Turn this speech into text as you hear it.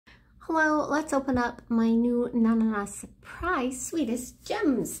Hello, let's open up my new Na Surprise Sweetest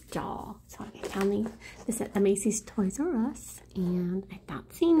Gems doll. So I found this at the Macy's Toys R Us, and I've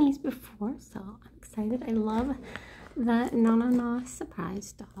not seen these before, so I'm excited. I love the Na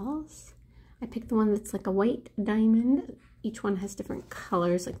Surprise dolls. I picked the one that's like a white diamond. Each one has different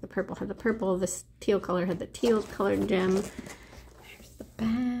colors, like the purple had the purple, this teal color had the teal colored gem. There's the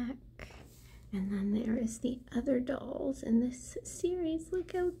back. And then there is the other dolls in this series.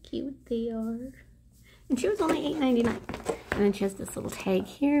 Look how cute they are. And she was only $8.99. And then she has this little tag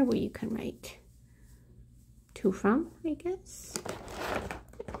here where you can write to from, I guess.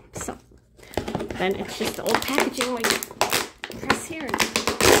 So, then it's just the old packaging where you press here and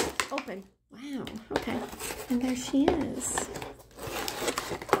open. Wow, okay. And there she is.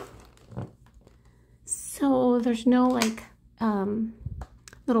 So, there's no like,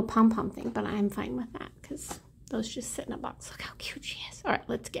 little pom-pom thing, but I'm fine with that because those just sit in a box. Look how cute she is. All right,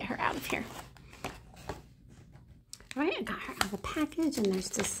 let's get her out of here. All right, I got her out of the package, and there's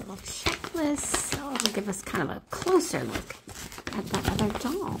this little checklist. So it'll give us kind of a closer look at the other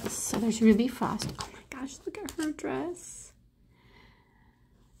dolls. So there's Ruby Frost. Oh my gosh, look at her dress.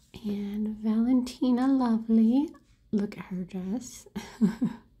 And Valentina Lovely. Look at her dress.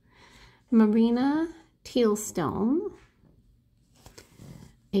 Marina Tealstone.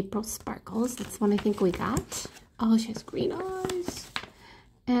 April Sparkles, that's one I think we got. Oh, she has green eyes.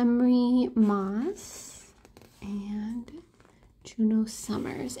 Emery Moss and Juno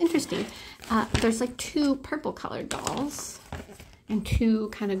Summers. Interesting. There's like two purple colored dolls and two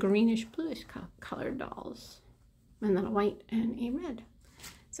kind of greenish bluish colored dolls. And then a white and a red.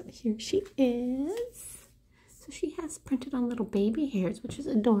 So here she is. So she has printed on little baby hairs, which is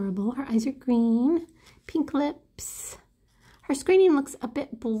adorable. Her eyes are green, pink lips. Her screening looks a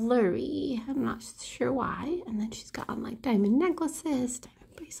bit blurry. I'm not sure why. And then she's got on like diamond necklaces,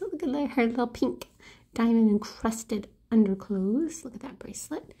 diamond bracelet. Look at her little pink diamond encrusted underclothes. Look at that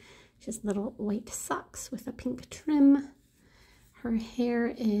bracelet. She has little white socks with a pink trim. Her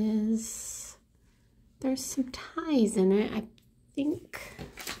hair is, there's some ties in it. I think,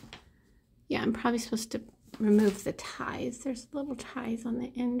 yeah, I'm probably supposed to remove the ties. There's little ties on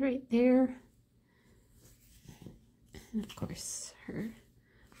the end right there. And of course, her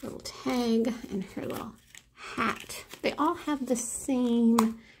little tag and her little hat. They all have the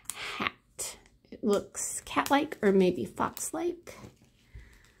same hat. It looks cat-like or maybe fox-like.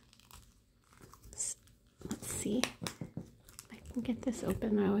 Let's see if I can get this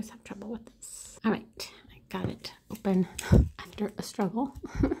open. I always have trouble with this. All right, I got it open after a struggle.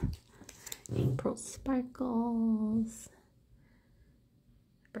 April Sparkles.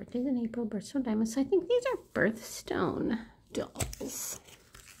 Birthday's in April, birthstone diamonds. So I think these are birthstone dolls.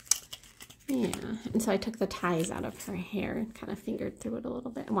 Yeah, and so I took the ties out of her hair and kind of fingered through it a little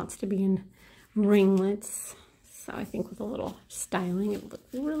bit. It wants to be in ringlets. So I think with a little styling, it would look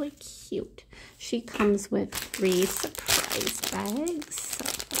really cute. She comes with 3 surprise bags. So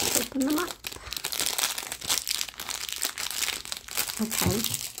let's open them up. Okay.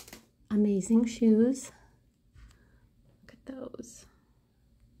 Amazing shoes. Look at those.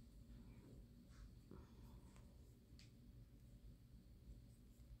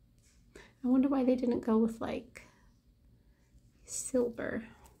 I wonder why they didn't go with like silver.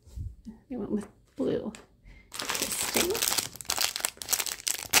 They went with blue. Interesting.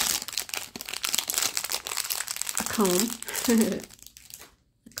 A comb.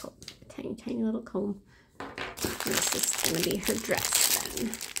 A tiny, tiny little comb. And this is going to be her dress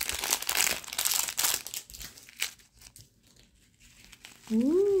then.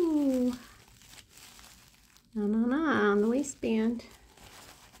 Ooh. On the waistband.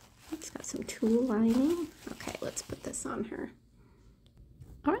 It's got some tulle lining. Okay, let's put this on her.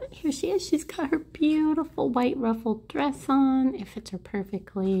 All right, here she is. She's got her beautiful white ruffled dress on. It fits her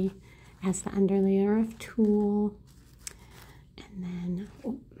perfectly. Has the underlayer of tulle. And then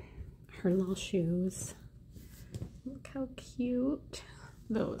her little shoes. Look how cute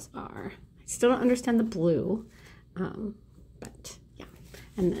those are. I still don't understand the blue, but yeah.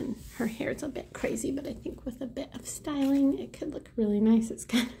 And then her hair's a bit crazy, but I think with a bit of styling, it could look really nice. It's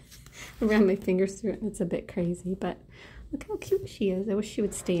kind of, I ran my fingers through it and it's a bit crazy, but look how cute she is. I wish she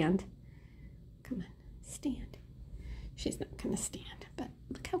would stand. Come on, stand. She's not gonna stand, but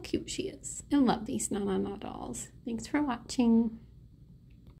look how cute she is. I love these Na dolls. Thanks for watching.